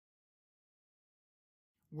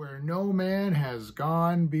Where no man has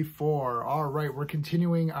gone before. All right, we're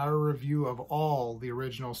continuing our review of all the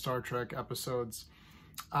original Star Trek episodes.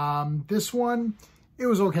 This one, it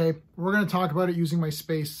was okay. We're going to talk about it using my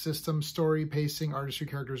space system, story, pacing, artistry,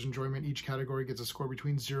 characters, enjoyment. Each category gets a score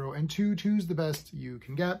between 0 and 2. 2 is the best you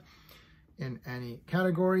can get in any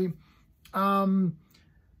category. For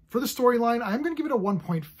the storyline, I'm going to give it a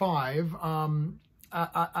 1.5.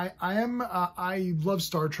 I love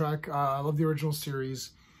Star Trek. I love the original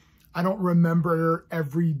series. I don't remember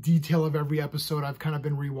every detail of every episode. I've kind of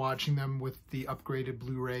been rewatching them with the upgraded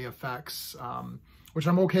Blu-ray effects, which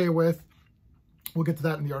I'm okay with. We'll get to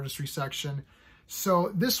that in the artistry section.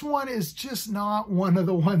 So this one is just not one of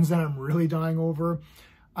the ones that I'm really dying over.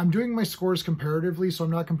 I'm doing my scores comparatively, so I'm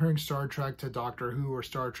not comparing Star Trek to Doctor Who or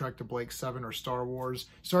Star Trek to Blake 7 or Star Wars.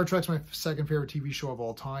 Star Trek's my second favorite TV show of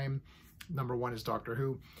all time. Number 1 is Doctor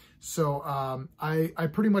Who. So I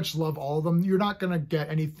pretty much love all of them. You're not going to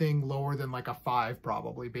get anything lower than like a 5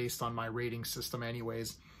 probably based on my rating system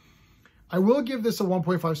anyways. I will give this a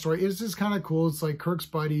 1.5 story. It's just kind of cool. It's like Kirk's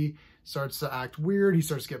buddy starts to act weird. He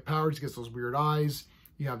starts to get powers. He gets those weird eyes.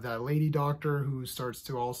 You have that lady doctor who starts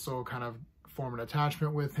to also kind of form an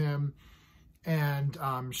attachment with him. And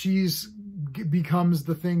she's becomes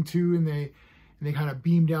the thing too. And they kind of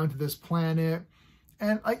beam down to this planet.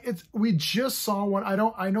 And we just saw one.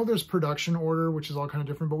 I know there's production order, which is all kind of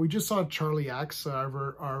different, but we just saw Charlie X. I've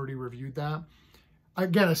already reviewed that.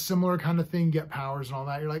 Again, a similar kind of thing, get powers and all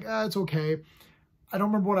that. You're like, it's okay. I don't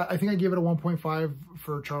remember what I think I gave it a 1.5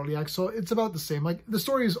 for Charlie X. So it's about the same. Like the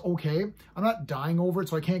story is okay. I'm not dying over it,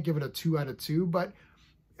 so I can't give it a 2 out of 2, but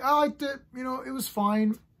I liked it. You know, it was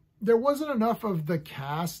fine. There wasn't enough of the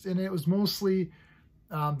cast in it. It was mostly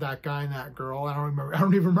that guy and that girl. I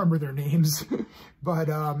don't even remember their names, but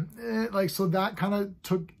so that kind of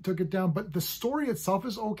took it down. But the story itself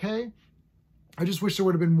is okay. I just wish there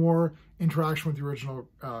would have been more interaction with the original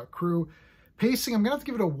crew. Pacing, I'm gonna have to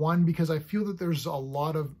give it a 1 because I feel that there's a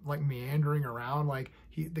lot of like meandering around. Like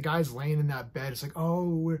the guy's laying in that bed. It's like,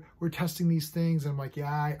 oh, we're testing these things, and I'm like,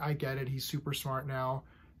 yeah, I get it. He's super smart now.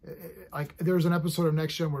 Like there's an episode of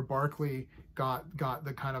Next Gen where Barclay got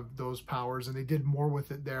the kind of those powers, and they did more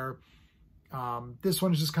with it there. This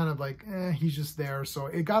one is just kind of like, he's just there. So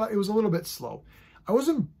it was a little bit slow. I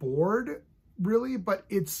wasn't bored really, but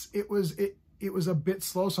it was a bit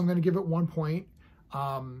slow. So I'm going to give it 1 point.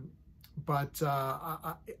 But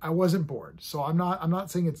I wasn't bored. So I'm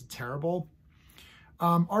not saying it's terrible.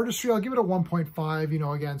 Artistry, I'll give it a 1.5. You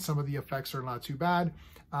know, again, some of the effects are not too bad.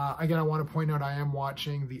 Again, I want to point out I am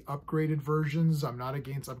watching the upgraded versions. I'm not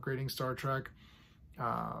against upgrading Star Trek.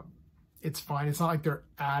 It's fine. It's not like they're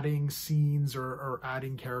adding scenes or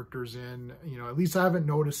adding characters in. You know, at least I haven't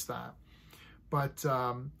noticed that. But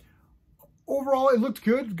overall, it looked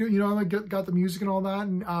good. You know, I got the music and all that.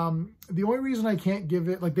 And the only reason I can't give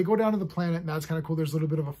it, like they go down to the planet and that's kind of cool. There's a little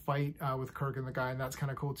bit of a fight with Kirk and the guy, and that's kind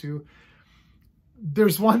of cool too.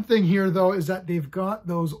 There's one thing here though, is that they've got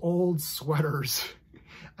those old sweaters.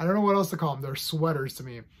 I don't know what else to call them. They're sweaters to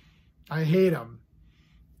me. I hate them.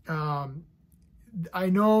 I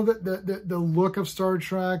know that the look of Star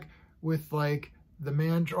Trek with like the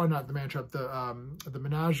the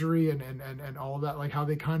menagerie and all of that, like how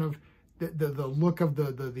they kind of the look of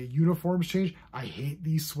the uniforms change. I hate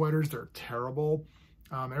these sweaters. They're terrible.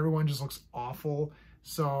 Everyone just looks awful.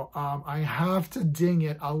 So I have to ding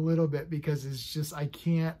it a little bit because it's just I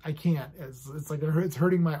can't. It's like it's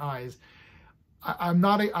hurting my eyes. I'm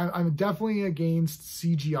definitely against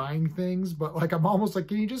CGIing things, but like I'm almost like,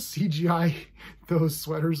 can you just CGI those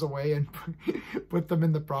sweaters away and put them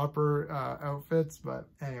in the proper outfits? But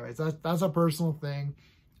anyways, that's a personal thing.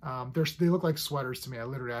 They look like sweaters to me.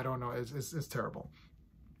 I don't know. It's terrible.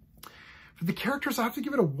 For the characters, I have to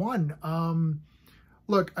give it a 1.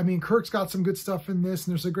 Look, I mean, Kirk's got some good stuff in this,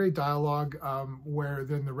 and there's a great dialogue where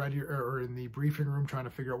they're in the briefing room trying to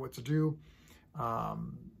figure out what to do.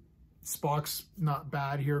 Spock's not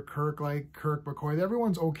bad here. Kirk, McCoy,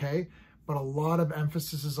 everyone's okay, but a lot of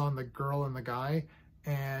emphasis is on the girl and the guy.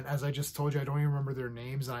 And as I just told you, I don't even remember their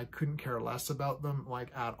names, and I couldn't care less about them,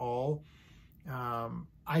 like, at all.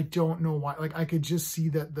 I don't know why. Like, I could just see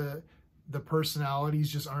that the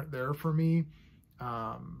personalities just aren't there for me.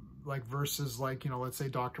 Like, versus, like, you know, let's say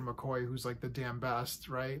Dr. McCoy, who's, like, the damn best,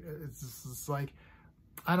 right? It's like,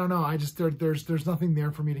 I don't know. I just, there's nothing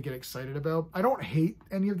there for me to get excited about. I don't hate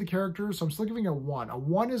any of the characters, so I'm still giving it a 1. A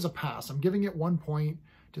 1 is a pass. I'm giving it 1 point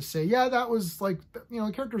to say, yeah, that was like, you know,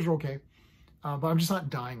 the characters are okay. But I'm just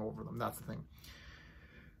not dying over them. That's the thing.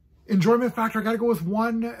 Enjoyment factor, I got to go with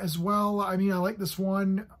 1 as well. I mean, I like this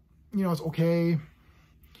one. You know, it's okay.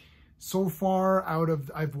 So far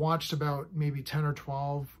I've watched about maybe 10 or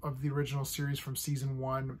 12 of the original series from season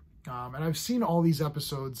 1. And I've seen all these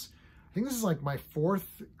episodes. I think this is like my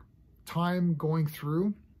 4th time going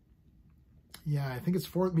through. Yeah, I think it's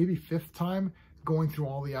 4th, maybe 5th time going through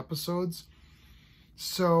all the episodes.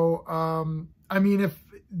 So, I mean, if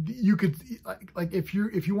you could, like if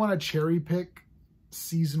you want to cherry pick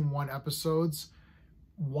season 1 episodes,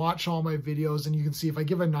 watch all my videos and you can see if I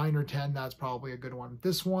give a 9 or 10, that's probably a good one.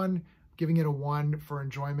 This one, giving it a 1 for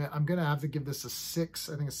enjoyment. I'm going to have to give this a 6.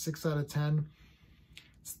 I think a 6 out of 10.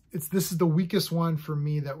 This is the weakest one for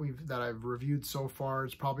me that I've reviewed so far.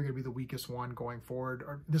 It's probably going to be the weakest one going forward,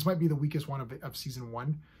 or this might be the weakest one of season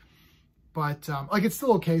 1. But like, it's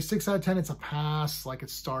still okay. 6 out of 10. It's a pass. Like,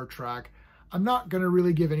 it's Star Trek. I'm not going to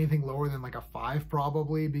really give anything lower than like a 5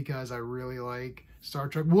 probably, because I really like Star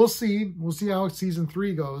Trek. We'll see. We'll see how season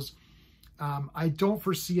 3 goes. I don't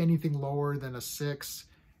foresee anything lower than a 6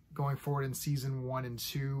 going forward in season 1 and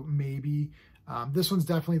 2, maybe. This one's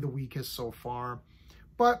definitely the weakest so far.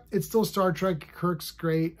 But it's still Star Trek. Kirk's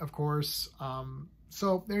great, of course.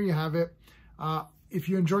 So there you have it. If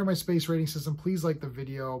you enjoy my space rating system, please like the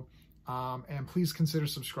video. And please consider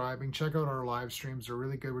subscribing. Check out our live streams. They're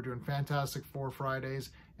really good. We're doing Fantastic Four Fridays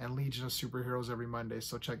and Legion of Superheroes every Monday.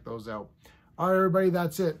 So check those out. All right, everybody,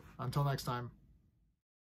 that's it. Until next time.